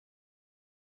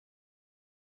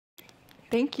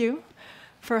Thank you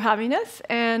for having us.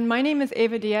 And my name is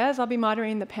Ava Diaz. I'll be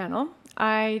moderating the panel.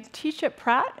 I teach at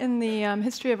Pratt in the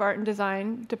History of Art and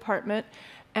Design department.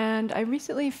 And I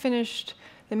recently finished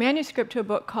the manuscript to a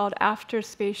book called After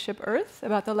Spaceship Earth,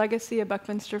 about the legacy of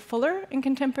Buckminster Fuller in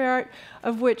contemporary art,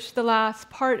 of which the last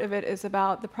part of it is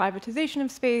about the privatization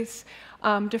of space,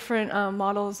 different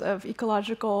models of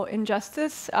ecological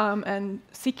injustice and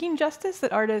seeking justice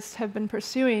that artists have been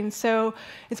pursuing. So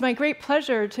it's my great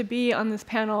pleasure to be on this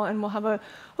panel, and we'll have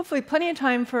hopefully plenty of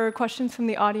time for questions from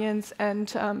the audience,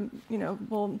 and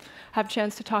we'll have a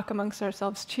chance to talk amongst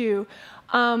ourselves too.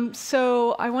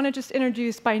 So I want to just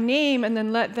introduce by name and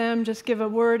then let them just give a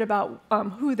word about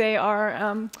who they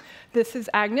are. This is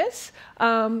Agnes,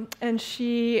 and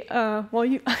she, I'll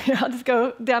just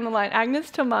go down the line.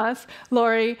 Agnes, Tomas,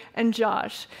 Laurie, and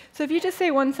Josh. So if you just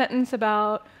say one sentence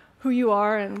about who you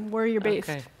are and where you're based.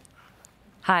 Okay.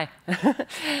 Hi.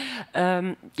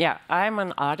 I'm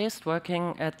an artist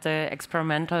working at the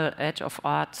experimental edge of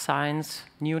art, science,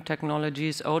 new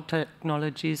technologies, old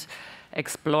technologies,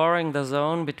 exploring the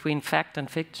zone between fact and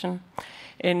fiction.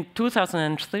 In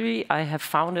 2003, I have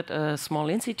founded a small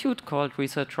institute called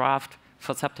Research Raft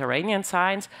for Subterranean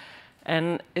Science,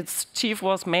 and its chief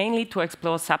was mainly to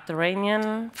explore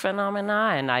subterranean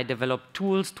phenomena, and I developed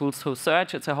tools to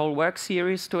search. It's a whole work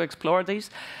series to explore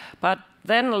these. But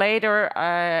then later,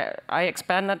 I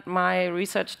expanded my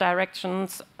research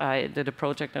directions. I did a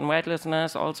project on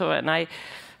weightlessness also, and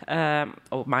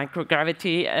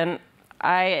microgravity, and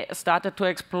I started to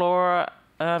explore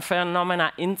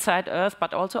phenomena inside Earth,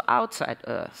 but also outside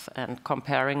Earth, and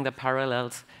comparing the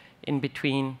parallels in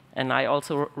between. And I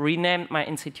also renamed my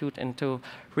institute into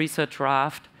Research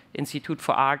Raft, Institute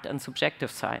for Art and Subjective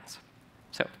Science.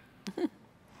 So.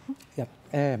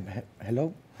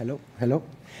 Hello.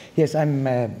 Yes,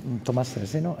 I'm Tomas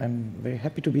Saraceno. I'm very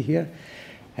happy to be here.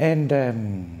 And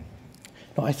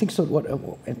I think so.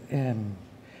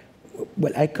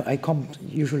 Well, I come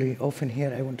usually often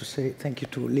here. I want to say thank you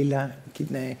to Lila,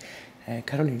 Kidney,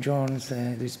 Caroline Jones,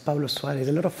 there's Paulo Suarez,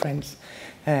 a lot of friends,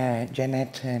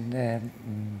 Janet and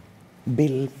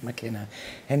Bill McKenna,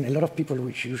 and a lot of people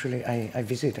which usually I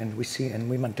visit and we see and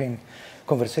we maintain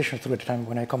conversations through the time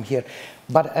when I come here.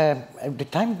 But the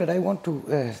time that I want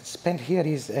to spend here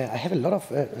is, I have a lot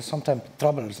of sometimes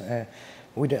troubles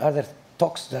with the other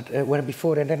talks that were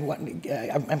before, and then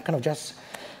I'm kind of just,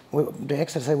 the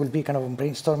exercise will be kind of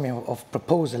brainstorming of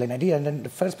proposal and idea, and then the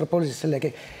first proposal is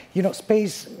like,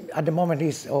 space at the moment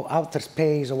is, or outer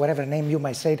space, or whatever name you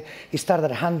might say it, it started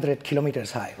at 100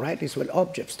 kilometers high, right? It's when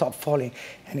objects stop falling,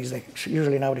 and it's like,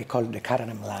 usually now they call it the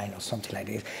Karanam line or something like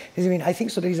this. I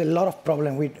think so there is a lot of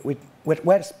problem with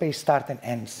where space starts and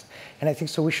ends. And I think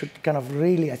so we should kind of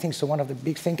really, I think so one of the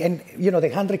big things, and the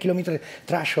 100-kilometer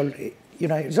threshold,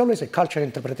 it's always a cultural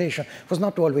interpretation. It was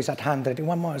not always at 100. In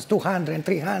one moment, it's 200 and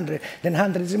 300. Then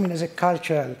 100 is a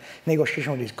cultural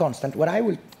negotiation which is constant. What I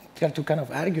will try to kind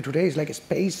of argue today is like a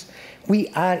space. We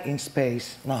are in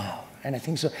space now. And I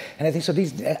think so. And I think so.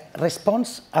 This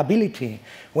responsibility,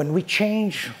 when we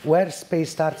change where space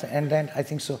starts and then, I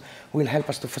think so, will help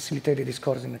us to facilitate the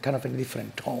discourse in a kind of a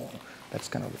different tone. That's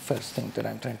kind of the first thing that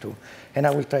I'm trying to, and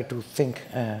I will try to think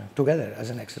together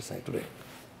as an exercise today.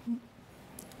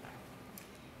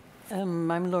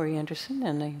 I'm Laurie Anderson,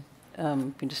 and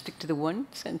I'm going to stick to the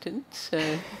one-sentence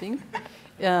thing.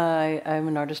 I'm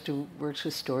an artist who works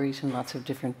with stories in lots of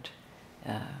different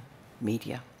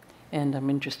media, and I'm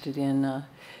interested in,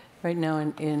 right now,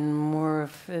 in more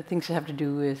of things that have to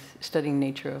do with studying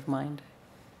nature of mind.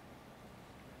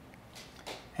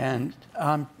 And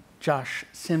I'm Josh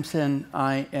Simpson.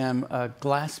 I am a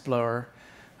glass blower,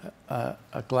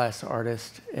 a glass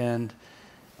artist, and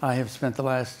I have spent the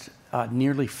last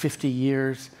nearly 50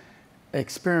 years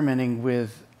experimenting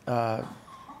with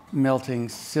melting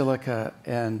silica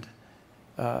and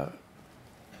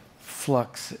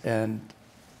flux and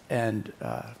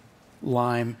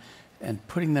lime and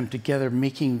putting them together,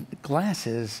 making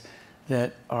glasses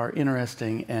that are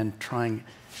interesting and trying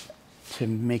to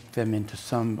make them into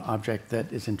some object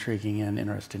that is intriguing and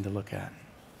interesting to look at.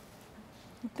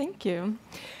 Thank you.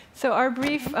 So our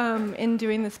brief in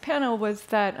doing this panel was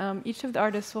that each of the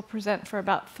artists will present for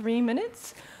about 3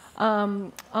 minutes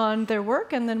on their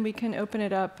work, and then we can open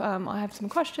it up. I'll have some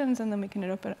questions, and then we can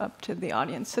open it up to the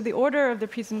audience. So the order of the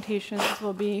presentations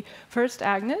will be first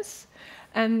Agnes,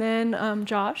 and then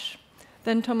Josh,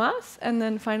 then Tomas, and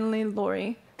then finally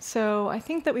Laurie. So I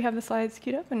think that we have the slides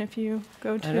queued up, and if you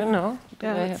go to... I don't know.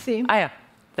 Let's see. Ah, yeah.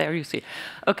 There you see.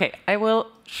 OK, I will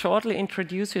shortly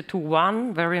introduce you to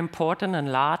one very important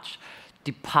and large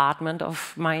department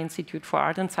of my Institute for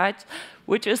Art and Science,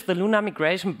 which is the Lunar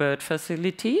Migration Bird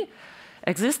Facility.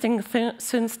 existing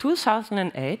since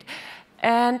 2008.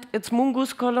 And it's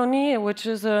Mongoose Colony, which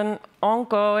is an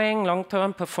ongoing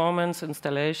long-term performance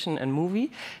installation and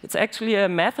movie. It's actually a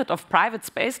method of private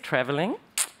space traveling,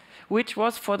 which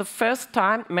was for the first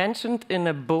time mentioned in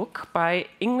a book by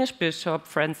English Bishop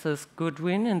Francis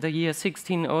Goodwin in the year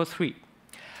 1603.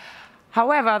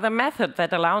 However, the method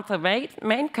that allowed the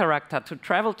main character to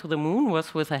travel to the moon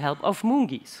was with the help of moon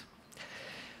geese.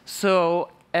 So,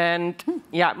 and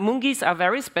yeah, moon geese are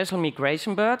very special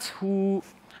migration birds who,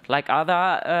 like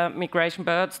other migration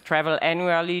birds, travel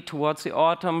annually towards the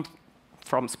autumn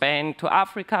from Spain to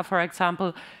Africa, for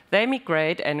example. They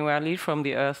migrate annually from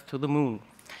the Earth to the moon.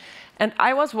 And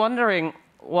I was wondering,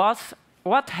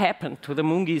 what happened to the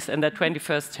moon geese in the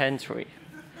 21st century?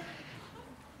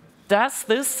 Does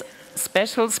this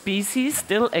special species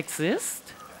still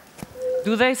exist?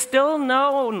 Do they still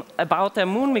know about their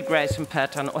moon migration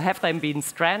pattern, or have they been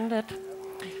stranded?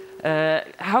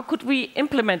 How could we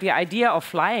implement the idea of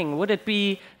flying? Would it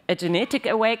be a genetic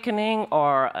awakening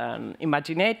or an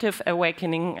imaginative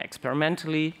awakening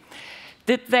experimentally?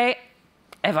 Did they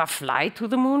ever fly to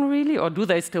the moon, really, or do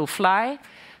they still fly?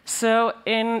 So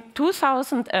in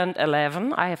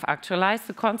 2011, I have actualized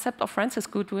the concept of Francis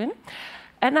Goodwin,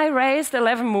 and I raised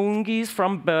 11 moon geese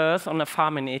from birth on a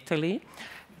farm in Italy,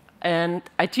 and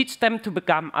I teach them to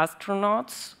become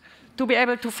astronauts, to be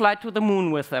able to fly to the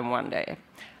moon with them one day.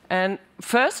 And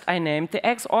first, I named the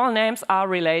eggs. All names are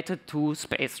related to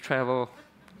space travel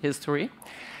history.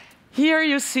 Here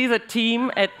you see the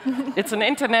team. It's an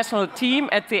international team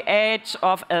at the age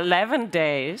of 11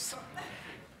 days.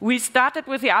 We started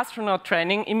with the astronaut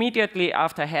training immediately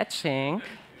after hatching.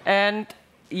 And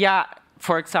yeah,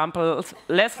 for example,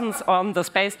 lessons on the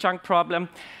space junk problem.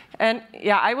 And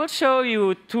yeah, I will show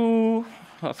you 2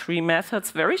 or 3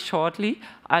 methods very shortly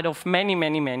out of many,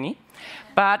 many, many.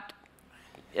 But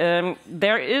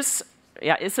there is,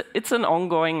 yeah, it's an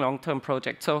ongoing long-term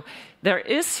project. So there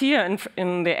is here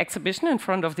in the exhibition in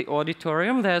front of the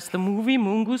auditorium, there's the movie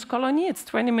Mongoose Colony. It's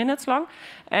 20 minutes long,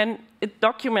 and it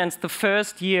documents the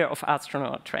first year of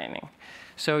astronaut training.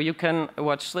 So you can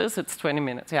watch this, it's 20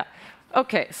 minutes, yeah.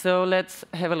 Okay, so let's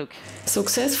have a look.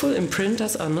 Successful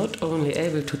imprinters are not only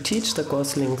able to teach the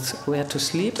goslings where to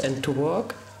sleep and to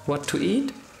walk, what to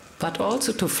eat, but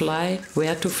also to fly,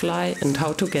 where to fly, and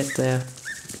how to get there.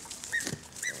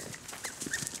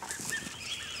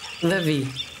 The V.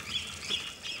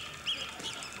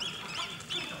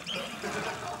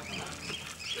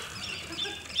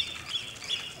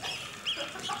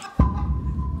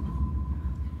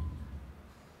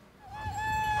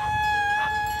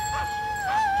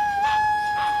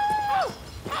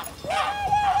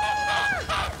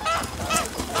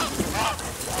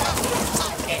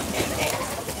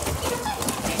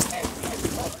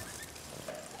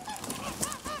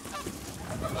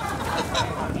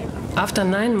 After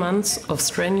 9 months of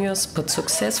strenuous but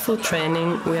successful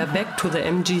training, we are back to the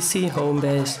MGC home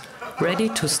base, ready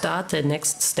to start the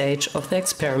next stage of the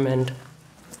experiment.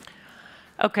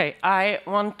 Okay, I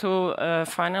want to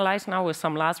finalize now with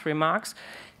some last remarks.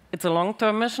 It's a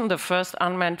long-term mission. The first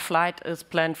unmanned flight is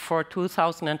planned for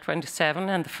 2027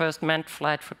 and the first manned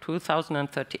flight for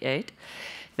 2038.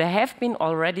 There have been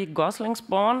already goslings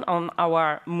born on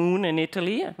our moon in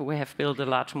Italy. We have built a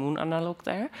large moon analog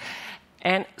there.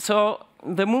 And so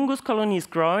the Mongoose Colony is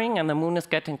growing and the moon is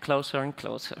getting closer and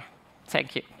closer.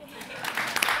 Thank you.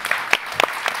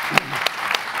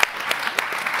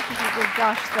 Give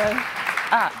Josh the...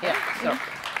 Yeah, so.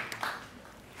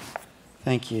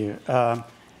 Thank you.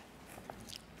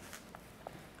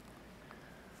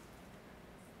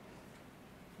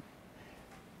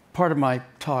 Part of my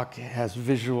talk has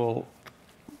visual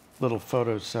little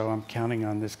photos, so I'm counting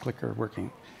on this clicker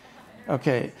working.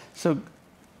 Okay, so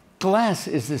glass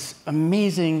is this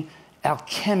amazing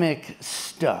alchemic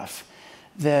stuff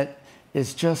that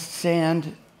is just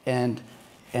sand and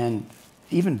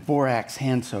even borax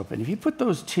hand soap. And if you put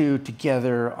those two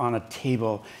together on a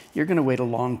table, you're going to wait a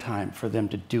long time for them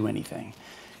to do anything.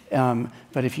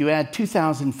 But if you add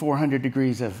 2,400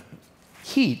 degrees of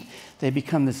heat, they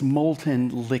become this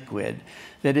molten liquid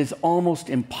that is almost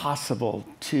impossible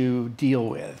to deal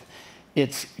with.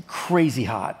 It's crazy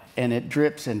hot, and it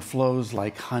drips and flows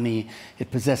like honey. It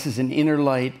possesses an inner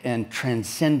light and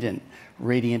transcendent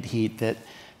radiant heat that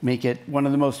make it one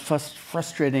of the most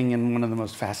frustrating and one of the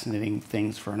most fascinating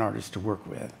things for an artist to work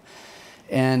with.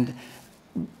 And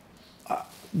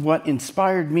what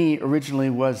inspired me originally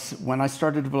was when I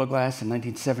started to blow glass in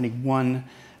 1971,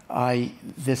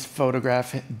 this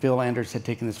photograph, Bill Anders had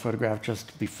taken this photograph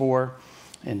just before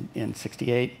in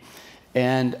 68.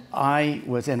 And I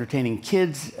was entertaining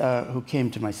kids who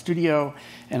came to my studio,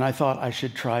 and I thought I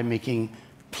should try making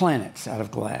planets out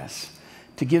of glass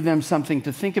to give them something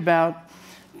to think about.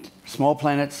 Small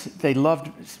planets, they loved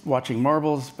watching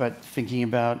marbles, but thinking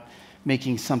about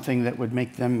making something that would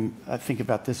make them think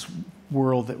about this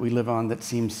world that we live on that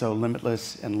seems so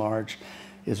limitless and large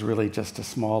is really just a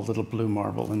small little blue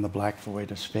marble in the black void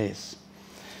of space.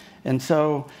 And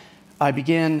so I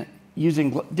began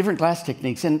using different glass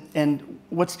techniques. And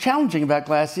what's challenging about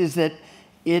glass is that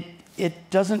it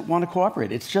doesn't want to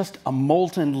cooperate. It's just a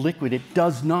molten liquid. It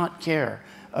does not care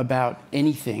about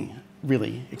anything,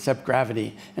 really, except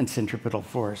gravity and centripetal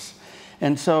force.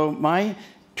 And so my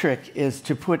trick is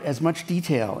to put as much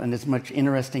detail and as much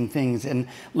interesting things and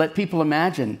let people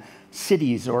imagine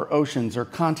cities or oceans or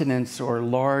continents or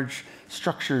large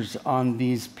structures on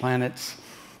these planets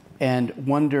and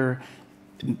wonder,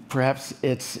 perhaps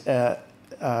it's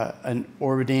an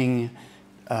orbiting,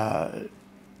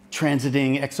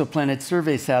 transiting exoplanet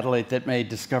survey satellite that may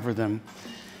discover them.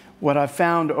 What I've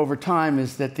found over time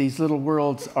is that these little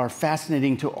worlds are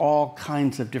fascinating to all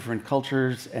kinds of different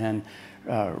cultures and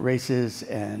races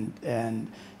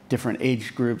and different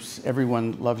age groups.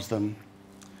 Everyone loves them.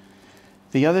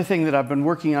 The other thing that I've been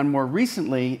working on more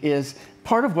recently is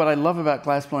part of what I love about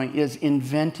glassblowing is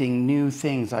inventing new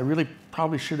things. I really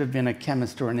probably should have been a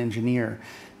chemist or an engineer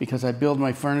because I build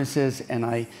my furnaces and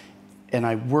I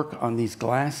work on these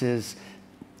glasses.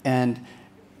 And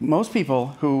most people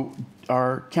who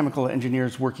are chemical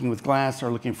engineers working with glass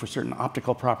are looking for certain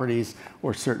optical properties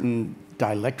or certain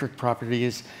dielectric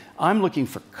properties. I'm looking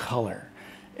for color.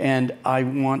 And I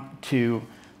want to,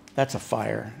 that's a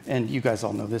fire. And you guys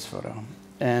all know this photo.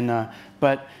 And,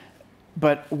 but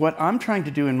what I'm trying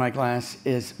to do in my glass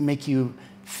is make you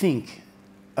think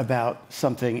about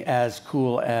something as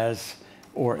cool as,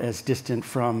 or as distant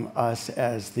from us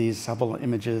as these Hubble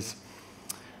images.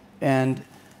 And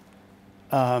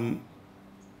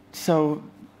so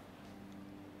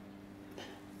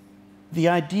the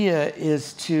idea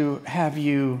is to have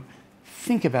you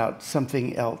think about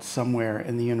something else somewhere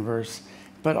in the universe,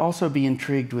 but also be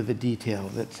intrigued with the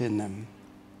detail that's in them.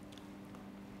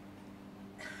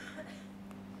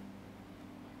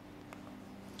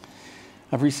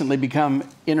 I've recently become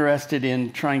interested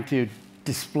in trying to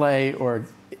display or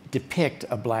depict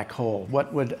a black hole.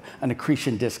 What would an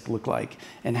accretion disk look like?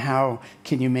 And how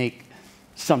can you make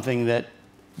something that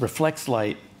reflects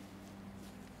light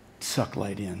suck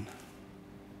light in?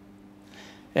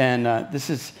 And this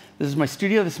is my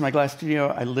studio. This is my glass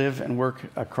studio. I live and work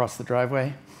across the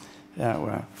driveway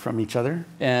from each other.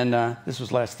 And this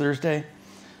was last Thursday.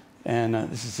 And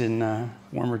this is in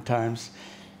warmer times.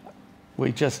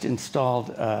 We just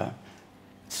installed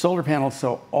solar panels,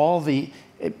 so all the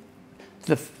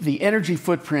energy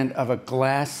footprint of a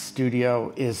glass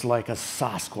studio is like a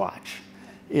Sasquatch.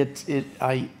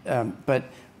 But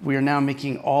we are now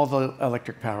making all the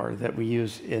electric power that we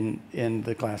use in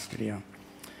the glass studio.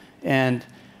 And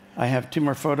I have two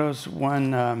more photos.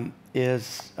 One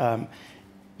is,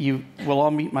 you will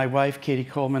all meet my wife, Katie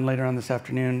Coleman, later on this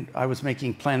afternoon. I was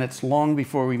making planets long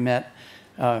before we met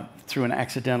through an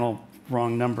accidental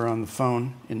wrong number on the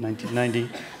phone in 1990.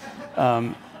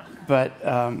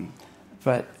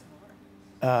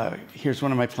 Here's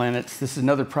one of my planets. This is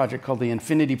another project called the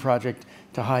Infinity Project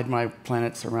to hide my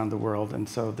planets around the world. And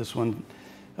so this one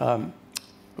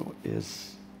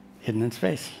is hidden in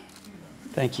space.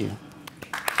 Thank you.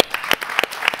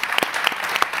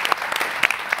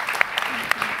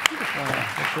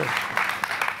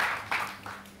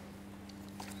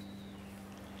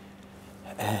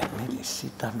 Maybe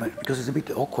sit down, because it's a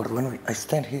bit awkward when I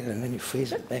stand here and then you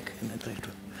face it back and I try to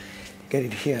get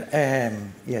it here.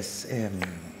 Yes,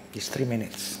 it's 3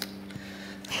 minutes.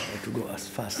 I have to go as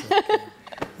fast as I can.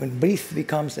 When breath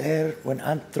becomes air, when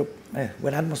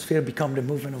atmosphere becomes the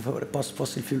movement of our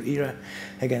post-fossil fuel era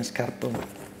against carbon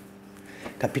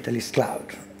capitalist cloud.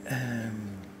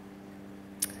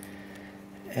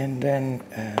 And then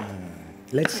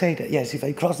let's say that, yes, if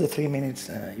I cross the 3 minutes,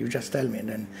 you just tell me, and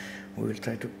then we will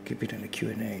try to keep it in the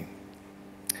Q&A.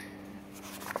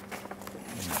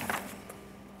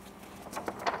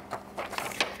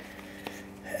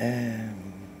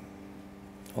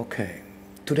 Okay.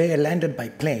 Today I landed by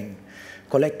plane,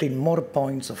 collecting more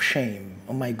points of shame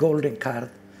on my golden card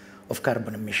of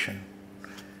carbon emission.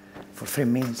 For 3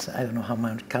 minutes, I don't know how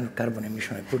much carbon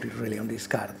emission I put it really on this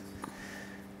card.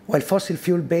 While fossil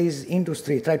fuel-based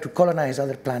industry try to colonize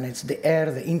other planets, the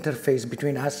air, the interface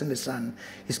between us and the sun,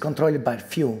 is controlled by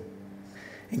few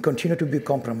and continue to be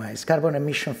compromised. Carbon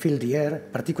emission fill the air,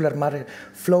 particulate matter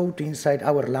float inside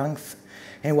our lungs,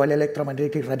 and while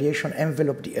electromagnetic radiation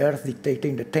enveloped the Earth,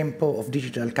 dictating the tempo of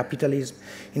digital capitalism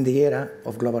in the era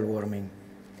of global warming.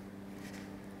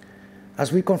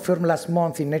 As we confirmed last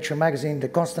month in Nature magazine, the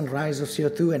constant rise of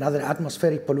CO2 and other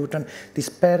atmospheric pollutant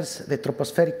disperse the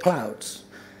tropospheric clouds,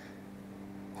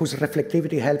 whose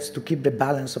reflectivity helps to keep the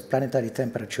balance of planetary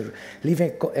temperature,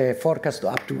 leaving a forecast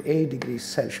up to 8 degrees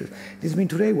Celsius. This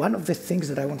means today, one of the things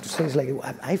that I want to say is like,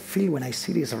 I feel when I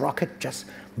see this rocket just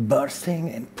bursting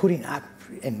and putting up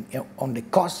on the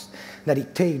cost that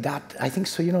it takes, that, I think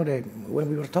so, when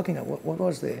we were talking, what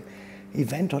was the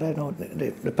event, or I don't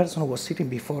know, the person who was sitting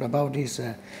before about this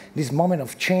moment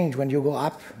of change when you go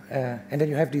up, and then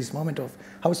you have this moment of,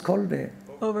 how it's called?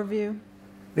 Overview.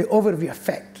 The overview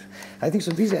effect. I think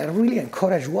so. These are really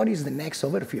encouraged. What is the next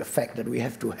overview effect that we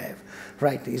have to have,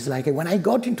 right? It's like when I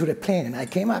got into the plane and I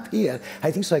came up here,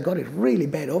 I think so I got a really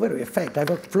bad overview effect. I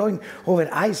was flying over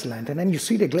Iceland, and then you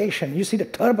see the glacier, and you see the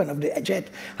turbine of the jet.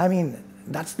 I mean,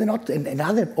 that's not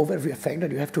another overview effect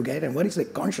that you have to get. And what is the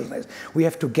consciousness we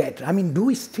have to get? I mean, do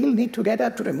we still need to get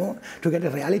up to the moon to get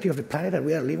the reality of the planet that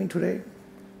we are living today?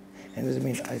 And this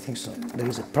means, I think so, there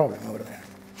is a problem over there.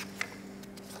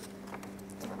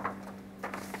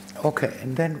 Okay,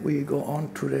 and then we go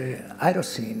on to the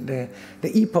Aerocene,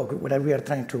 the epoch that we are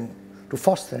trying to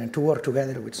foster and to work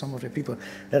together with some of the people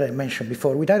that I mentioned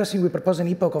before. With Aerocene, we propose an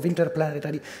epoch of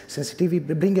interplanetary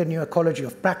sensitivity, bring a new ecology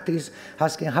of practice,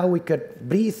 asking how we could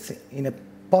breathe in a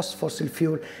post-fossil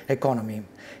fuel economy,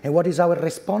 and what is our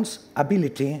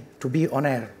responsibility to be on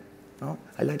air. No?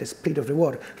 I like the split of the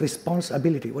word,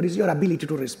 responsibility. What is your ability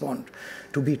to respond,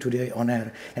 to be today on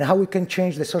air? And how we can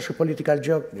change the socio-political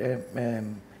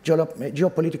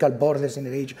geopolitical borders in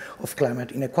the age of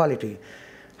climate inequality,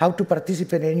 how to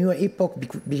participate in a new epoch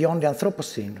beyond the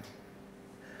Anthropocene,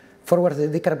 forward the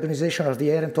decarbonization of the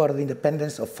air and toward the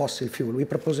independence of fossil fuel. We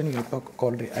propose a new epoch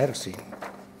called the Aerocene.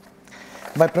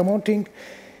 By promoting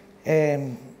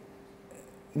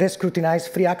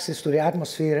descrutinized free access to the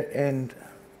atmosphere and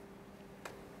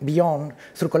beyond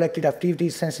through collective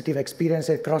activities, sensitive experience,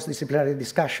 and cross-disciplinary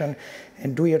discussion,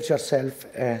 and do-it-yourself,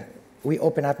 we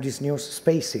open up these new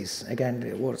spaces, again,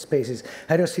 the word spaces.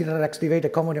 Aerocene activate a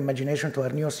common imagination to our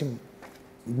new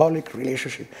symbolic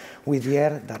relationship with the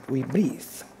air that we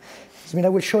breathe. I mean, I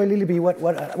will show a little bit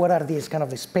what are these kind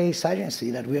of the space agency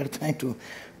that we are trying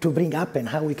to bring up and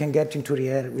how we can get into the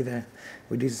air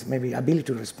with this maybe ability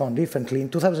to respond differently. In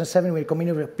 2007, with a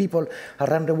community of people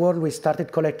around the world, we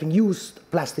started collecting used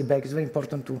plastic bags. It's very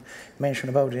important to mention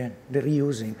about the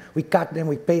reusing. We cut them,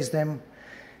 we paste them,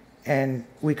 and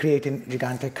we create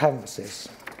gigantic canvases.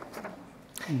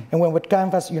 And when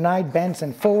canvas unite, bends,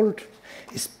 and fold,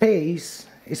 space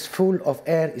is full of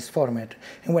air is formed.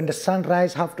 And when the sun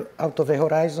rises out of the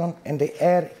horizon and the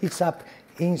air heats up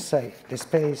inside the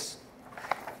space,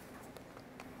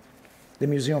 the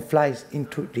museum flies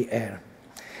into the air.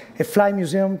 A fly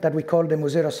museum that we call the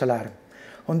Museo Solar.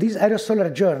 On this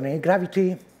aerosolar journey,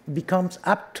 gravity becomes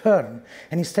upturned,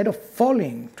 and instead of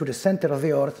falling to the center of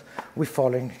the Earth, we're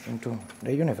falling into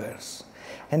the universe.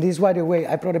 And this is why the way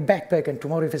I brought a backpack, and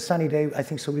tomorrow, if it's a sunny day, I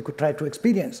think so we could try to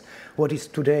experience what is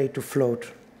today to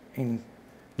float in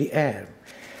the air.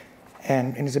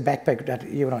 And it's a backpack that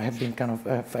have been kind of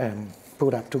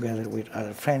put up together with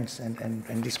our friends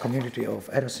and this community of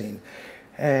Aerocene.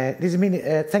 This means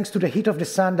thanks to the heat of the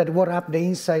sun that warm up the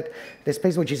inside, the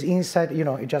space which is inside,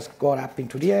 it just got up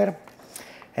into the air.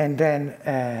 And then,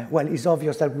 well, it's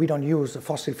obvious that we don't use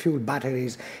fossil fuel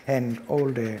batteries and all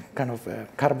the kind of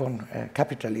carbon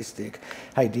capitalistic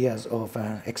ideas of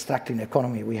extracting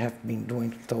economy we have been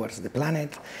doing towards the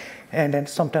planet. And then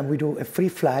sometimes we do a free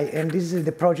fly. And this is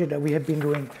the project that we have been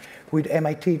doing with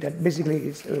MIT that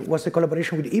basically was a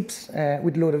collaboration with IPS,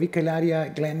 with Laurie,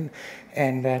 Ilaria, Glenn,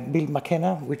 and Bill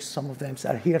McKenna, which some of them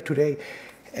are here today.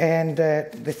 And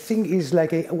the thing is,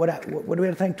 like, what we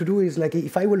are trying to do is, like,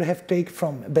 if I will have take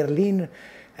from Berlin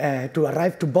to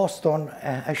arrive to Boston,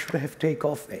 I should have take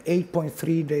off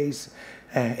 8.3 days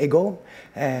ago.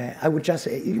 I would just,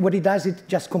 what it does, it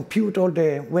just compute all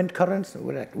the wind currents,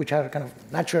 which are kind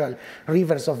of natural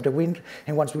rivers of the wind.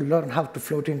 And once we learn how to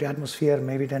float in the atmosphere,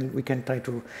 maybe then we can try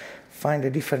to find a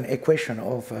different equation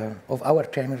of our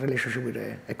time in relationship with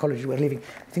the ecology we're living.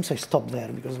 I think so I stopped there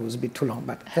because it was a bit too long,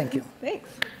 but thank you. Thanks.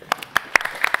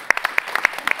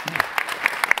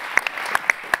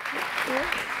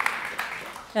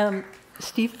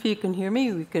 Steve, if you can hear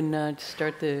me, we can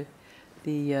start the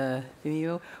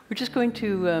video. We're just going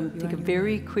to take a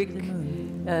very quick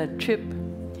trip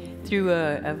through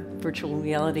a virtual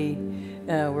reality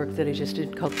work that I just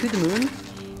did called To the Moon.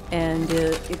 And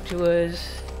it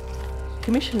was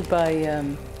commissioned by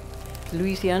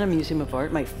Louisiana Museum of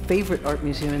Art, my favorite art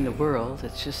museum in the world.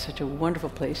 It's just such a wonderful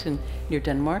place near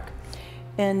Denmark.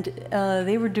 And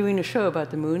they were doing a show about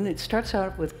the moon. It starts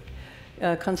out with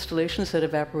constellations that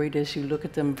evaporate as you look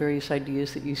at them. Various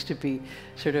ideas that used to be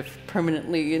sort of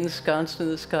permanently ensconced in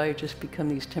the sky just become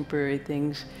these temporary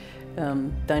things.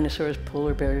 Dinosaurs,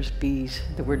 polar bears, bees,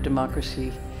 the word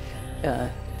democracy.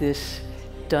 This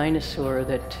dinosaur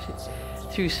that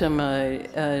through some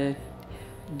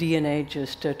DNA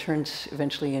just turns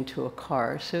eventually into a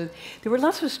car. So there were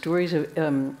lots of stories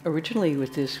originally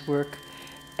with this work,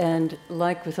 and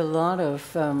like with a lot of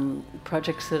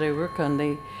projects that I work on,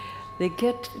 they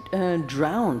get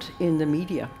drowned in the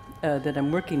media that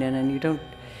I'm working in,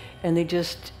 and they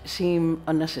just seem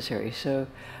unnecessary. So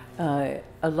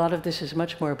a lot of this is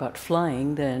much more about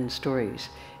flying than stories.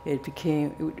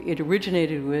 It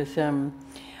originated with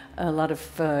a lot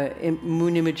of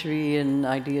moon imagery and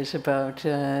ideas about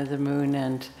the moon,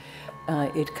 and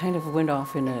it kind of went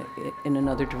off in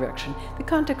another direction. The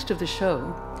context of the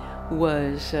show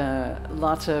was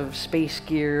lots of space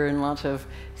gear and lots of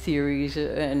theories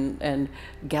and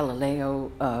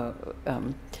Galileo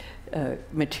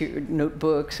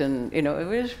notebooks, and it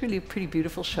was really a pretty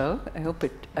beautiful show. I hope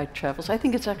it travels. I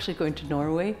think it's actually going to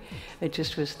Norway. It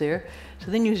just was there.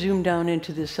 So then you zoom down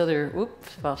into this other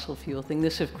fossil fuel thing.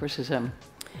 This, of course, is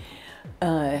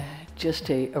just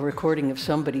a recording of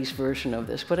somebody's version of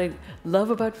this. What I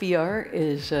love about VR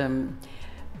is,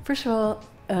 first of all,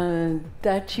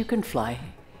 that you can fly,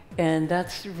 and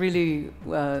that's really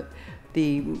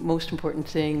the most important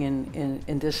thing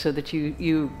in this, so that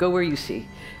you go where you see.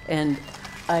 And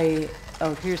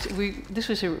this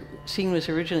scene was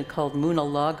originally called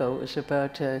Moon-a-Lago. It was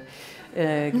about a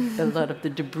lot of the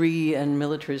debris and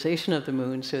militarization of the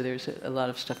moon, so there's a lot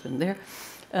of stuff in there.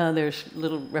 There's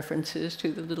little references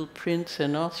to the Little Prince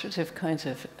and all sorts of kinds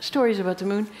of stories about the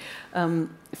moon.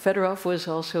 Fedorov was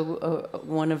also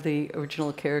one of the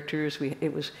original characters.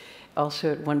 It was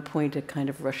also at one point a kind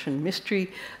of Russian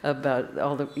mystery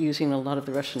about using a lot of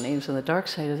the Russian names on the dark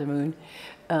side of the moon.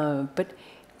 But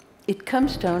it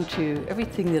comes down to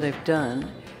everything that I've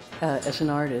done as an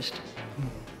artist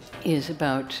is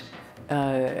about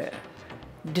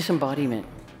disembodiment.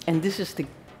 And this is the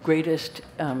greatest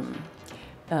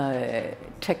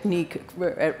technique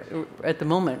at the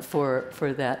moment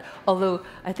for that. Although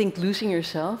I think losing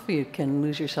yourself, you can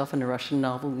lose yourself in a Russian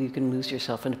novel, you can lose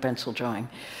yourself in a pencil drawing.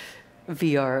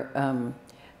 VR,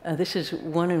 this is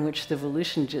one in which the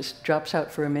volition just drops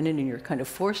out for a minute and you're kind of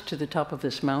forced to the top of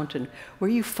this mountain where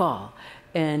you fall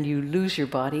and you lose your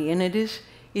body, and it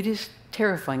is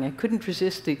terrifying. I couldn't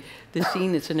resist the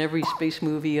scene that's in every space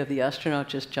movie of the astronaut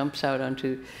just jumps out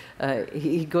onto,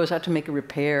 he goes out to make a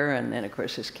repair, and then of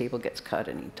course his cable gets cut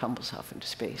and he tumbles off into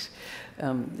space.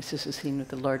 This is a scene with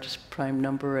the largest prime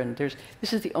number, and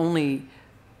this is the only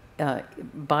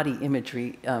body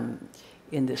imagery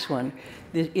in this one.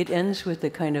 It ends with a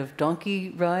kind of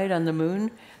donkey ride on the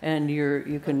moon, and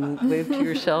you can wave to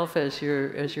yourself as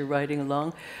you're riding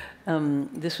along.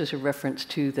 This was a reference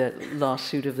to that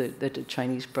lawsuit that the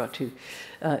Chinese brought to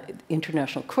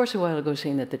international courts a while ago,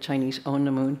 saying that the Chinese own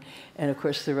the moon, and of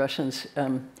course the Russians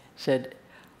said,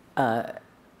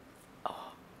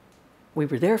 we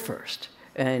were there first.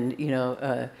 And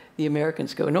the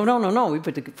Americans go, no, we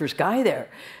put the first guy there,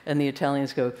 and the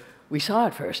Italians go, we saw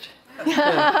it first. So,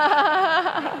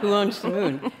 who owns the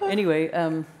moon? Anyway,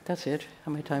 that's it.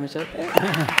 How my time is up.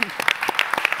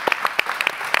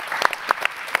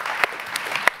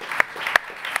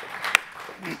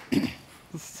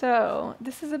 So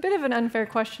this is a bit of an unfair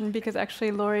question because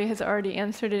actually Laurie has already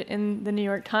answered it in the New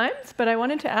York Times, but I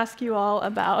wanted to ask you all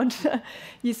about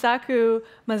Yusaku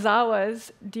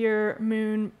Maezawa's Dear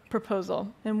Moon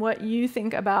proposal and what you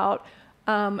think about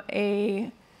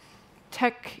a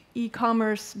tech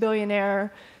e-commerce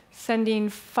billionaire sending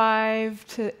 5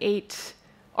 to 8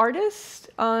 artists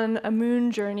on a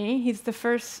moon journey. He's the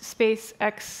first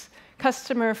SpaceX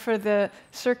customer for the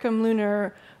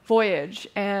circumlunar voyage,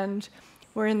 and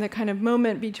we're in the kind of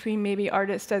moment between maybe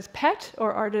artist as pet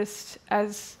or artist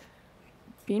as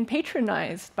being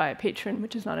patronized by a patron,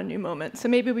 which is not a new moment. So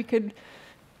maybe we could,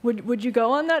 would you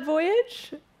go on that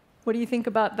voyage? What do you think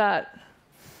about that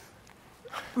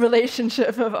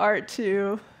relationship of art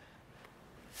to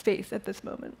space at this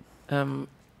moment?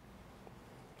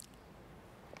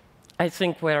 I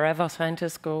think wherever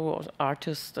scientists go, or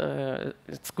artists,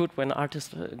 it's good when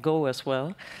artists go as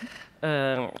well.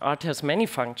 Art has many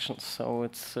functions, so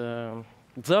it's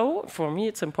though for me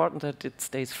it's important that it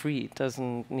stays free. It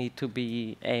doesn't need to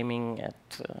be aiming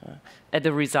at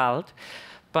a result,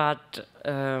 but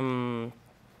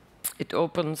it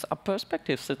opens up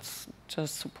perspectives. It's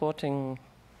just supporting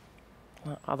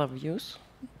other views,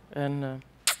 and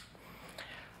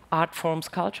art forms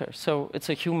culture. So it's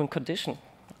a human condition,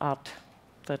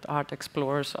 that art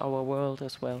explores our world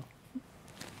as well.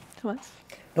 Tomas?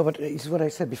 No, but it's what I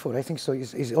said before. I think so.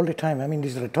 It's all the time. I mean,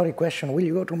 this rhetoric question: will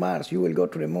you go to Mars? You will go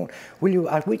to the moon? Will you?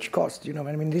 At which cost? You know.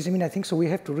 I mean, I think so. We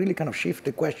have to really kind of shift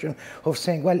the question of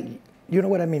saying, well, you know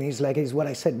what I mean? It's what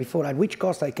I said before. At which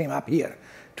cost I came up here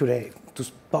today to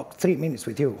talk 3 minutes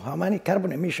with you? How many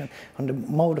carbon emission on the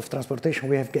mode of transportation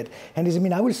we have get?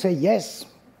 And I will say yes.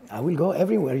 I will go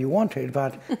everywhere you want it,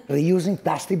 but reusing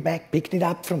plastic bag, picking it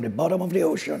up from the bottom of the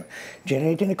ocean,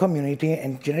 generating a community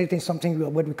and generating something,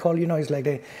 what we call, is like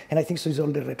and I think so is all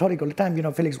the rhetoric all the time,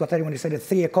 Felix Guattari, when he said the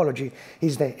three ecology,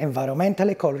 is the environmental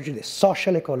ecology, the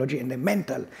social ecology, and the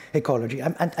mental ecology.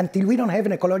 And until we don't have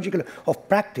an ecological of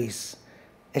practice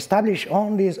established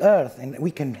on this earth, and we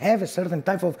can have a certain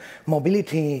type of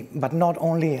mobility, but not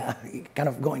only kind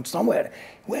of going somewhere.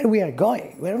 Where we are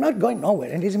going, we're not going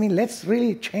nowhere. And let's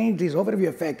really change this overview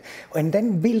effect, and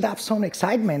then build up some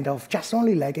excitement of just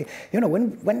only like,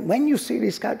 when you see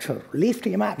this sculpture, lift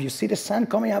him up, you see the sun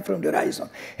coming up from the horizon,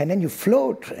 and then you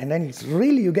float, and then it's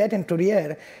really, you get into the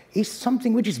air, it's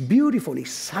something which is beautiful,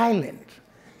 it's silent.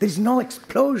 There's no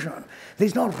explosion.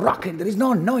 There's no rocket. There is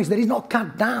no noise. There is no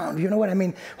countdown. You know what I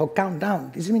mean? Or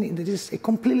countdown. This is a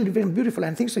completely different, beautiful.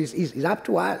 And I think so. It's up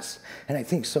to us. And I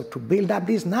think so to build up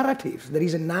these narratives. There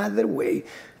is another way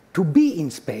to be in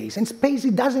space. And space,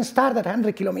 it doesn't start at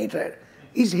 100 kilometers.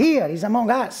 It's here. It's among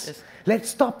us. Yes. Let's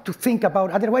stop to think about.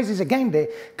 Otherwise, it's again the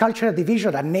cultural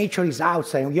division that nature is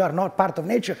outside and you are not part of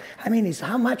nature. It's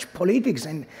how much politics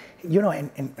and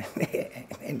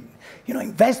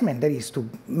investment there is to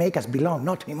make us belong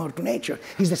not anymore to nature.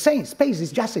 It's the same. Space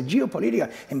is just a geopolitical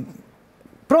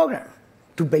program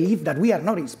to believe that we are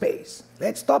not in space.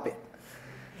 Let's stop it.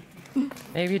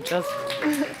 Maybe just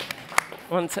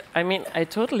once. I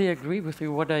totally agree with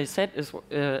you. What I said is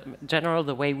general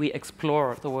the way we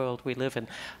explore the world we live in.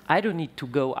 I don't need to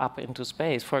go up into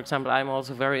space. For example, I'm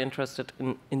also very interested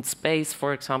in space,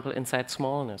 for example, inside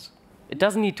smallness. It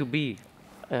doesn't need to be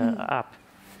up.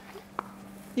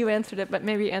 You answered it, but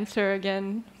maybe answer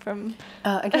again from...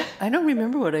 Again, I don't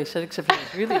remember what I said, except I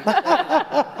was really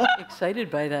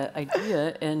excited by that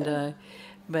idea. And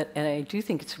I do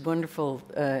think it's a wonderful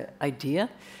idea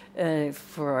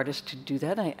for artists to do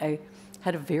that. I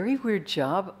had a very weird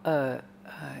job.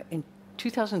 In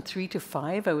 2003 to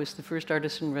 2005, I was the first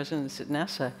artist in residence at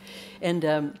NASA. And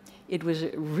it was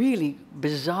a really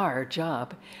bizarre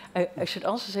job. I should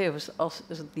also say I was also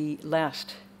the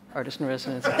last artist in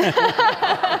residence.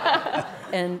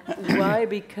 And why?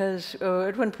 Because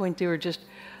at one point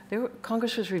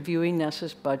Congress was reviewing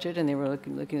NASA's budget, and they were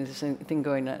looking at this thing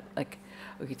going like,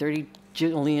 okay, 30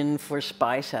 jillion for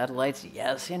spy satellites.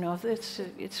 Yes,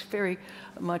 it's very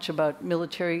much about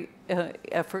military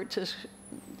efforts, as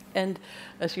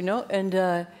you know, and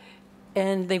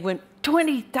they went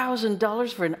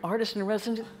 $20,000 for an artist in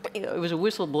residence. It was a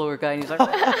whistleblower guy, and he's like,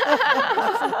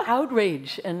 "This is an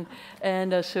outrage." And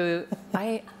so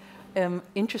I am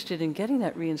interested in getting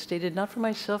that reinstated, not for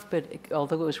myself, but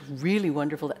although it was really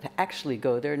wonderful to actually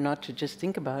go there, not to just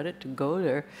think about it, to go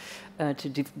there, to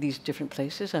these different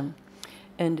places.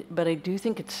 But I do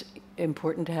think it's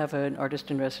important to have an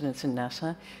artist in residence in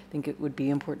NASA. I think it would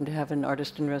be important to have an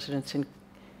artist in residence in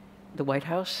the White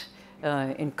House.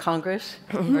 In Congress,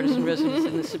 artists in residence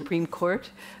in the Supreme Court.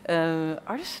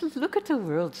 Artists look at the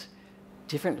world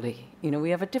differently. We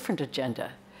have a different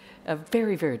agenda, a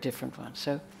very, very different one.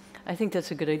 So I think that's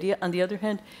a good idea. On the other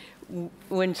hand,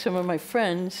 when some of my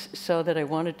friends saw that I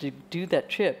wanted to do that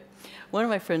trip, one of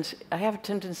my friends, I have a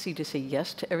tendency to say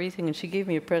yes to everything, and she gave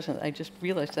me a present. I just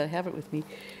realized that I have it with me.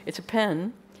 It's a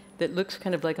pen that looks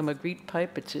kind of like a Magritte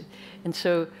pipe. And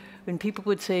so when people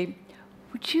would say,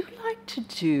 would you like to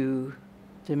do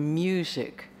the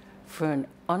music for an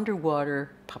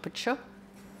underwater puppet show?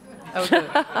 I would go,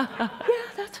 yeah,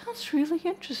 that sounds really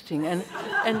interesting.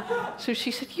 And so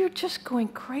she said, you're just going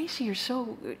crazy.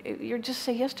 You're just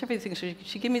say yes to everything. So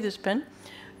she gave me this pen,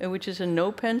 which is a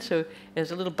no pen. So it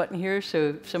has a little button here.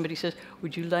 So if somebody says,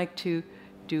 would you like to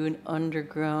do an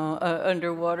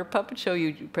underwater puppet show?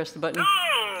 You press the button.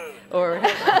 Or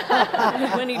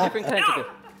many different kinds of it.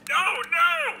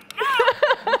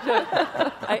 So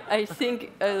I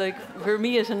think, like, for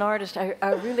me as an artist, I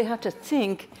really have to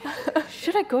think,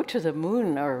 should I go to the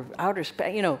moon or outer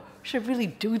space? Should I really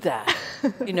do that?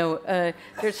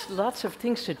 There's lots of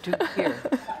things to do here.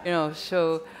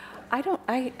 So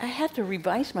I had to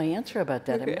revise my answer about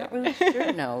that. Okay. I'm not really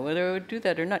sure now whether I would do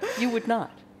that or not. You would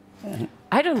not.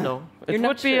 I don't know. You're It not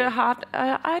would be sure? a hard.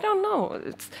 I don't know.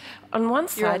 It's on one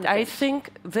You're on side. the I fence.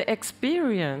 think the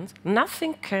experience.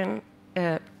 Nothing can.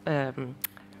 No,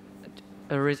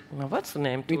 what's the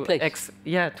name? Replace.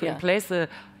 To replace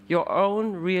your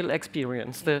own real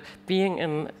experience, the being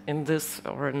in this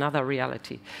or another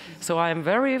reality. So I am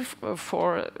very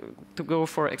to go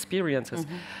for experiences.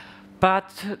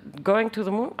 But going to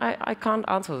the moon, I can't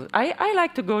answer. I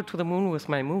like to go to the moon with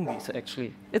my movies,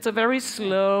 actually. It's a very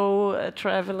slow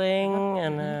traveling,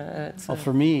 and it's Well,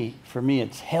 for me,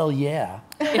 it's hell yeah.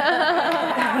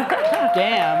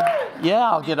 Damn.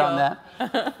 Yeah, I'll get on that.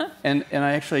 And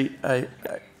I actually,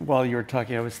 while you were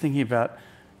talking, I was thinking about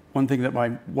one thing that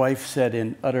my wife said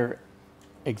in utter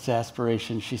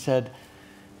exasperation. She said,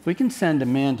 if we can send a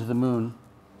man to the moon,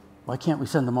 why can't we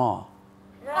send them all?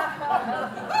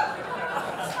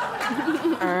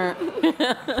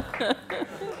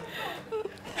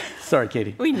 Sorry,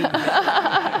 Katie. We need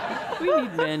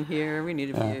men here. We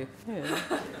need a few. Yeah.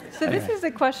 So this is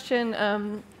a question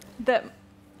that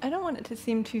I don't want it to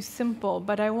seem too simple,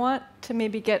 but I want to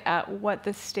maybe get at what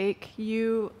the stake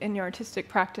you and your artistic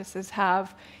practices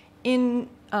have in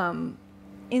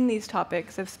these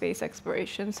topics of space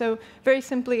exploration. So very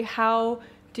simply, how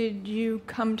did you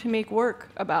come to make work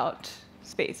about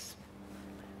space?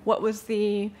 What was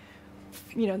the,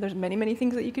 there's many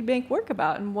things that you could make work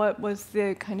about, and what was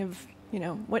the kind of,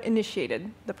 what initiated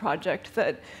the project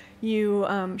that you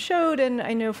showed? And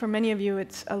I know for many of you,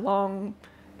 it's a long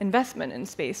investment in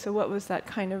space. So what was that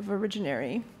kind of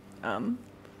originary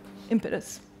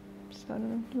impetus? So I don't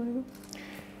know, do you want to go?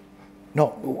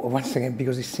 No, once again,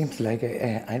 because it seems like,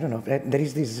 I don't know, there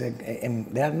is this, and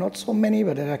there are not so many,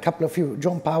 but there are a couple of you.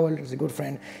 John Powell is a good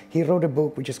friend. He wrote a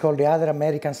book which is called The Other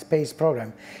American Space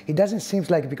Program. It doesn't seem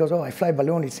like because, I fly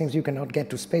balloon, it seems you cannot get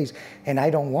to space, and I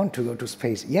don't want to go to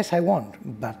space. Yes, I want,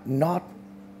 but not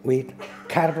with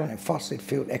carbon and fossil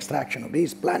fuel extraction of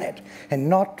this planet, and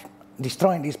not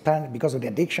destroying this planet because of the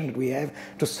addiction that we have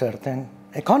to certain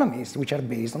economies which are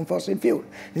based on fossil fuel.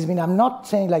 This means I'm not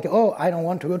saying like, I don't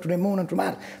want to go to the moon and to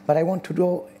Mars, but I want to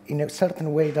go in a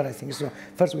certain way that I think so.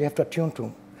 First, we have to attune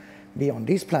to be on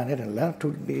this planet and learn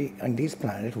to be on this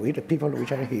planet with the people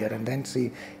which are here, and then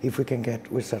see if we can get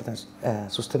with certain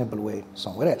sustainable way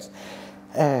somewhere else.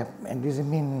 And this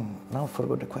mean, now I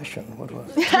forgot the question. What was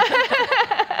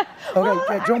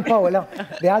Okay, John Powell,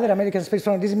 the Other American Space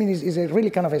Program, this means is a really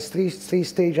kind of a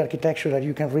three-stage architecture that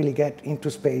you can really get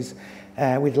into space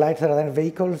with lighter than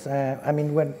vehicles.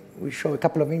 When we show a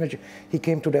couple of images, he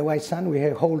came to the White Sun. We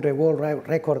hold the world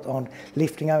record on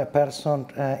lifting up a person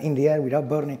in the air without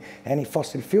burning any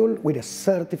fossil fuel with a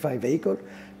certified vehicle.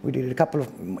 We did it a couple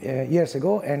of years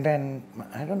ago, and then,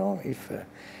 I don't know if,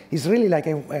 it's really like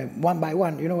a one by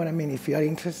one, you know what I mean? If you are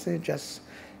interested, just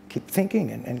keep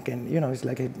thinking, and can, it's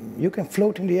like you can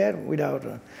float in the air without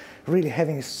really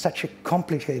having such a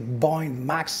complicated Boeing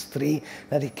Max 3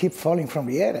 that it keeps falling from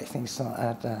the air, I think so,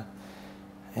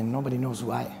 and nobody knows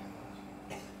why.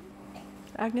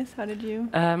 Agnes, how did you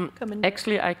come in?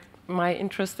 Actually, my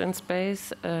interest in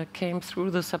space came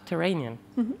through the subterranean,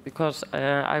 because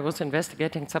I was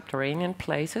investigating subterranean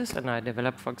places, and I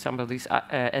developed, for example, this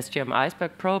SGM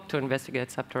iceberg probe to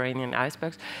investigate subterranean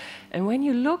icebergs. And when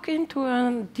you look into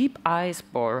a deep ice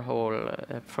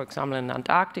borehole, for example, in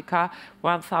Antarctica,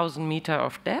 1,000 meters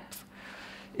of depth,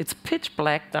 it's pitch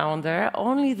black down there.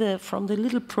 Only from the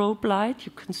little probe light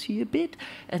you can see a bit,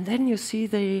 and then you see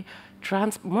the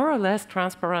more or less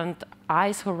transparent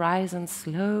ice horizon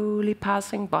slowly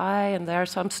passing by, and there are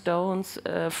some stones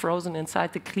frozen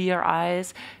inside the clear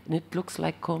ice, and it looks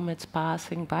like comets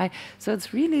passing by. So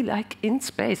it's really like in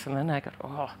space. And then I got,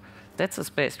 that's a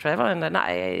space travel. And then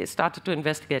I started to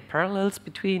investigate parallels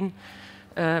between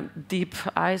deep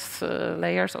ice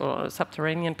layers or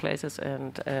subterranean places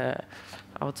and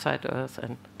outside Earth,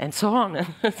 and so on.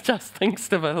 And just things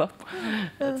develop.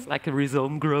 It's like a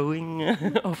rhizome growing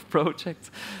of projects.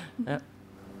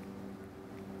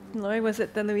 Laurie, was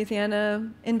it the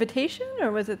Louisiana invitation,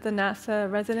 or was it the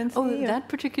NASA residency? Oh, that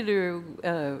particular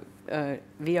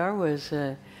VR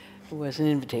was an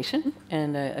invitation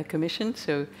and a commission,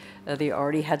 so they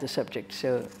already had the subject.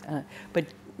 So,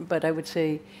 but I would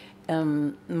say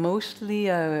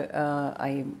mostly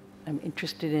I'm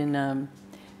interested in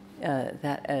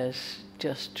that as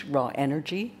just raw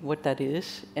energy, what that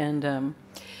is, and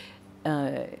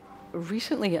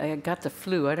recently I got the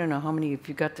flu. I don't know how many of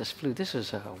you got this flu. This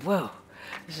is this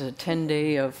is a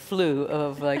 10-day of flu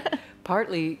of like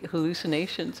partly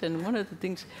hallucinations. And one of the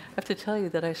things I have to tell you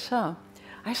that I saw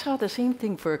the same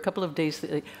thing for a couple of days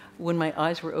when my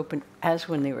eyes were open as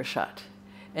when they were shut.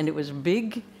 And it was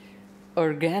big,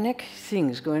 organic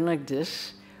things going like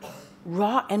this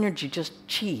raw energy, just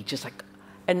chi, just like,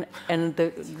 and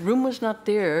the room was not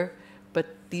there, but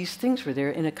these things were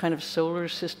there in a kind of solar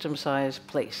system-sized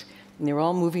place, and they were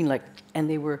all moving like, and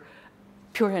they were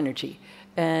pure energy,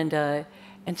 and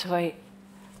so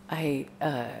I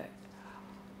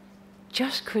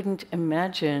just couldn't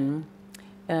imagine.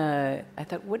 I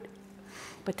thought, what?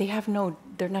 But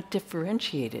they're not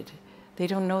differentiated. They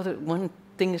don't know that one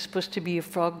thing is supposed to be a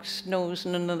frog's nose,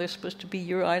 and another is supposed to be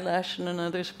your eyelash, and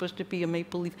another is supposed to be a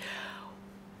maple leaf.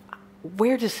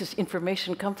 Where does this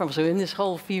information come from? So in this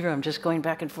whole fever, I'm just going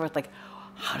back and forth, like,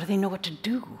 how do they know what to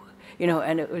do? You know,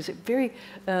 and it was very,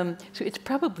 so it's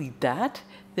probably that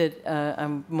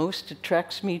most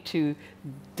attracts me to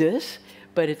this,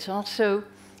 but it's also,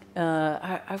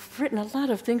 I've written a lot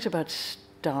of things about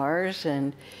stars,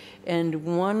 and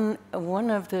one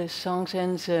of the songs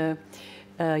ends, you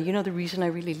know, the reason I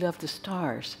really love the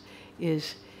stars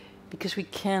is because we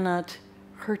cannot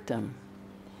hurt them.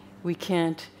 We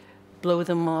can't blow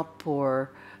them up or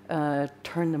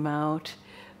turn them out,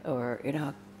 or you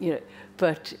know,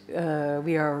 but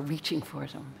we are reaching for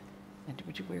them, and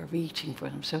we are reaching for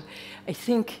them. So I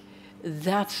think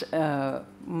that's,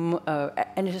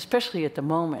 and especially at the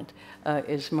moment,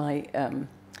 is my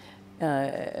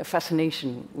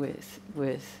fascination with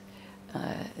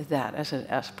that as an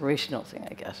aspirational thing,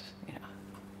 I guess. You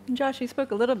know. Josh, you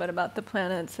spoke a little bit about the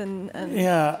planets, and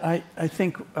yeah, I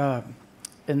think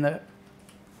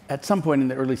at some point in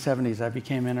the early 70s, I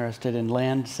became interested in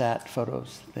Landsat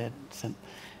photos they had sent,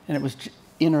 and it was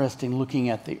interesting looking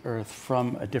at the Earth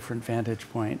from a different vantage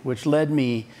point, which led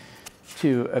me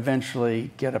to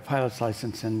eventually get a pilot's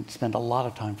license and spend a lot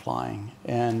of time flying,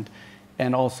 and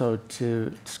also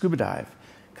to scuba dive,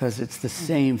 because it's the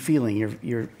same feeling.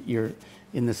 You're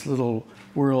in this little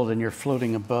world, and you're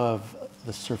floating above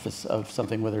the surface of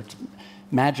something, whether it's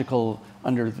magical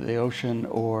under the ocean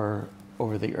or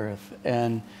over the Earth.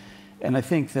 And I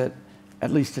think that,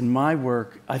 at least in my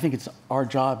work, I think it's our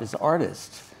job as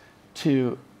artists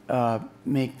to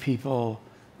make people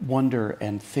wonder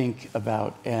and think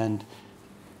about and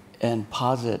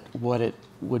posit what it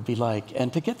would be like,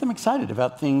 and to get them excited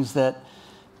about things that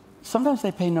sometimes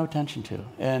they pay no attention to.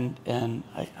 And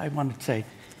I wanted to say,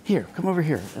 here, come over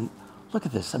here and look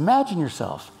at this. Imagine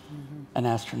yourself an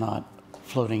astronaut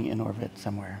floating in orbit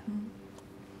somewhere.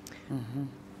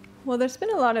 Well, there's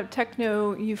been a lot of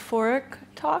techno-euphoric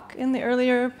talk in the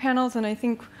earlier panels, and I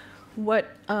think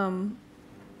what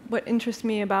interests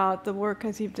me about the work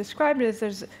as you've described it is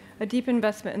there's a deep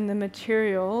investment in the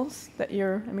materials that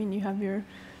you have your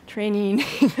training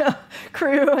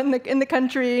crew in the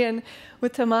country, and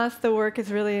with Tomas, the work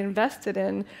is really invested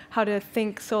in how to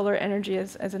think solar energy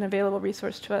as an available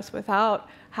resource to us without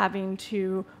having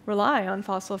to rely on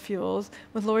fossil fuels.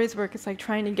 With Laurie's work, it's like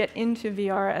trying to get into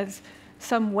VR as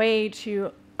some way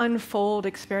to unfold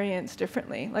experience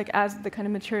differently, like as the kind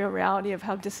of material reality of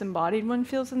how disembodied one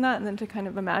feels in that, and then to kind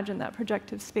of imagine that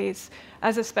projective space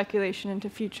as a speculation into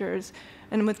futures.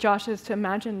 And with Josh's, to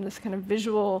imagine this kind of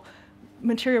visual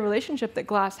material relationship that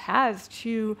glass has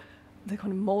to the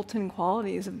kind of molten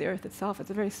qualities of the Earth itself.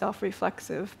 It's a very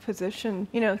self-reflexive position,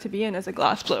 to be in as a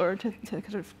glassblower, to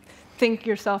kind of think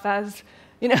yourself as,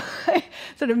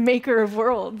 sort of maker of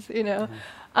worlds,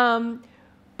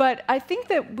 But I think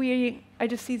that I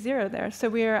just see 0 there. So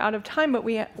we are out of time, but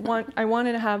I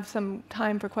wanted to have some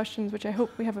time for questions, which I hope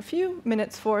we have a few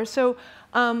minutes for. So,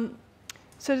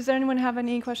 does anyone have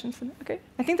any questions for them? Okay.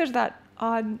 I think there's that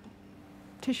odd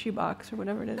tissue box or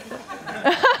whatever it is.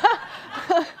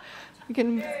 You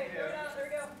can.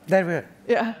 There we go.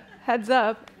 Yeah. Heads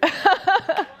up.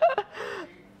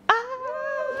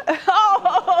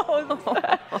 Oh,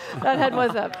 that head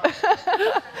was up.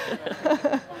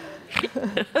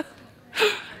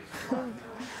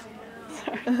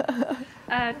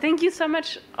 Thank you so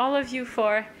much, all of you,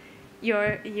 for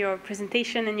your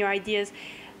presentation and your ideas.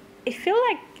 I feel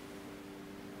like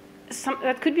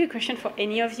that could be a question for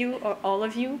any of you or all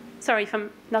of you. Sorry if I'm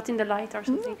not in the light or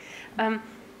something.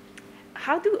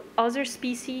 How do other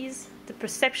species, the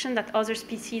perception that other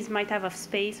species might have of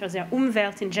space or their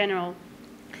Umwelt in general,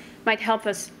 might help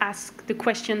us ask the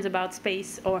questions about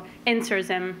space or answer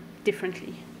them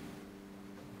differently?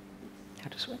 How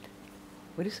does what?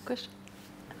 What is the question?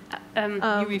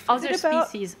 Other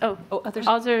species. The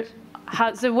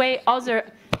way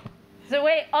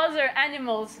other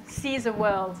animals see the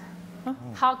world. Oh.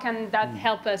 How can that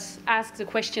help us ask the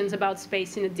questions about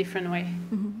space in a different way?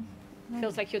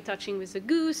 Feels like you're touching with the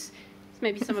goose.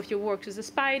 Maybe some of your work with the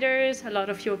spiders. A lot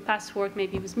of your past work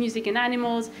maybe with music and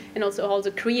animals, and also all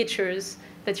the creatures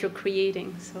that you're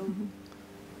creating. So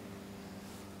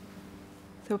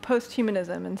So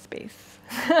post-humanism in space.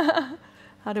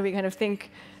 How do we kind of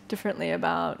think differently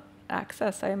about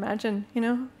access, I imagine, you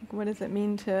know? Like, what does it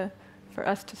mean for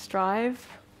us to strive?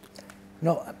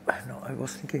 No, I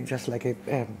was thinking just like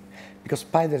because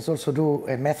spiders also do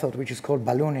a method which is called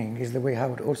ballooning, is the way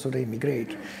how also they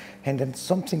migrate. And then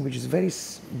something which is very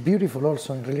beautiful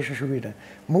also in relationship with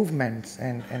movements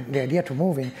and the idea to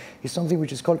moving is something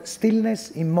which is called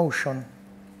stillness in motion.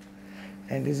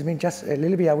 And this means just a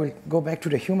little bit, I will go back to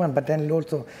the human, but then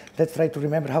also let's try to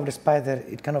remember how the spider,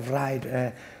 it kind of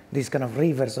ride these kind of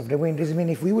rivers of the wind. This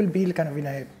means if we will build kind of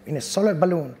in a solar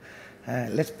balloon,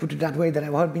 let's put it that way, there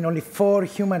have been only 4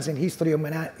 humans in history of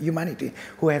humanity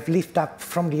who have lifted up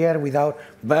from the air without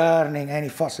burning any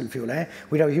fossil fuel,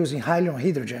 without using helium or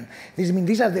hydrogen. This means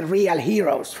these are the real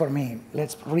heroes for me.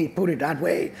 Let's put it that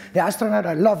way. The astronauts,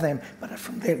 I love them, but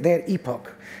from their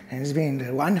epoch. And it's been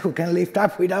the one who can lift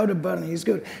up without a burning is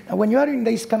good. Now, when you are in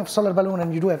this kind of solar balloon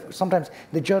and you do have, sometimes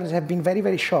the journeys have been very,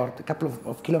 very short, a couple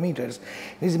of kilometers.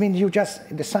 This means you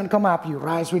just, the sun come up, you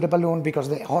rise with the balloon because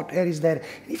the hot air is there.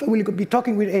 If I will be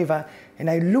talking with Eva and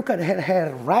I look at her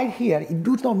hair right here, it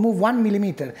does not move 1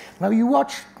 millimeter. Now you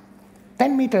watch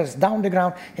 10 meters down the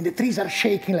ground and the trees are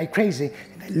shaking like crazy.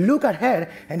 And I look at her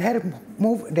and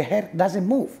the hair doesn't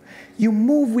move. You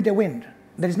move with the wind.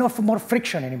 There is no more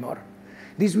friction anymore.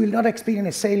 This will not experience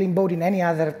a sailing boat in any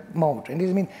other mode. And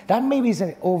this means that maybe is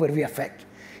an overview effect.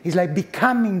 It's like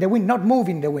becoming the wind, not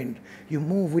moving the wind. You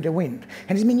move with the wind.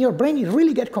 And this means your brain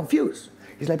really get confused.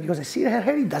 It's like because I see her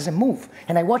hair, it doesn't move.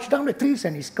 And I watch down the trees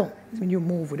and it's gone. This means you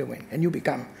move with the wind and you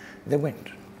become the wind.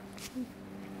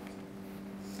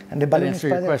 And the balloon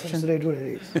spider, they do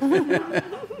this.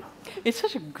 It's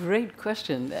such a great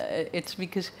question. It's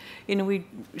because, you know, we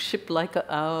ship Leica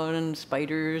out and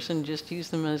spiders and just use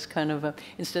them as kind of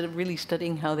instead of really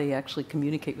studying how they actually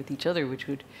communicate with each other, which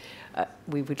would,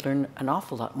 we would learn an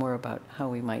awful lot more about how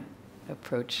we might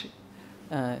approach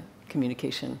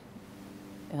communication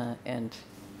and...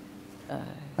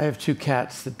 I have 2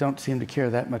 cats that don't seem to care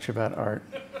that much about art.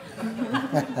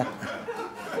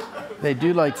 They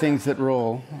do like things that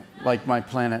roll, like my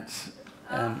planets.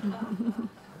 And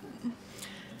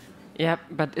yeah,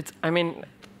 but it's, I mean,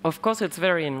 of course it's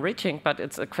very enriching, but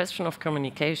it's a question of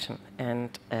communication. And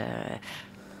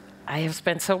I have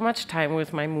spent so much time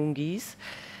with my moon geese.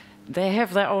 They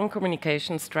have their own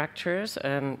communication structures,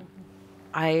 and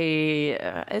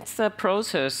it's a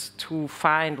process to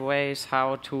find ways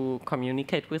how to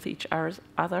communicate with each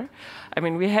other. I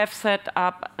mean, we have set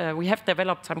up, we have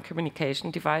developed some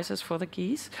communication devices for the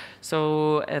geese.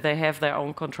 So they have their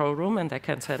own control room and they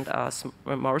can send us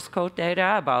Morse code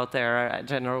data about their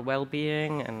general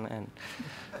well-being and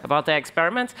about their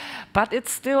experiments. But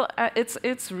it's still,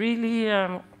 it's really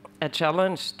a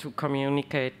challenge to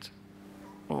communicate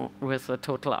with a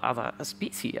total other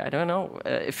species. I don't know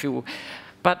if you,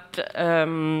 but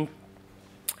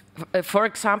for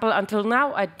example, until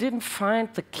now I didn't find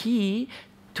the key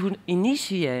to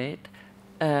initiate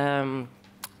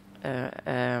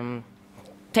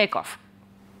takeoff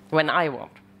when I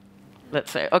want.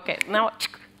 Let's say, okay, now,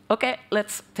 okay,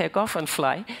 let's take off and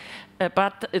fly.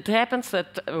 But it happens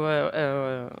that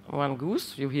one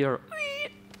goose, you hear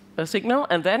a signal,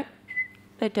 and then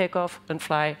they take off and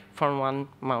fly from one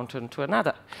mountain to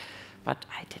another. But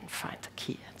I didn't find the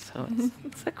key. So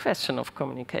it's a question of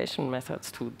communication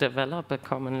methods to develop a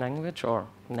common language, or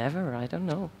never, I don't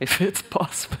know if it's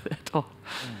possible at all.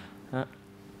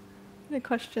 A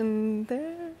question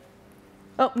there?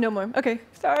 Oh, no more. Okay,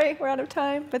 sorry, we're out of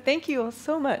time. But thank you all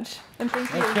so much. And thank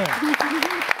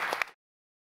you.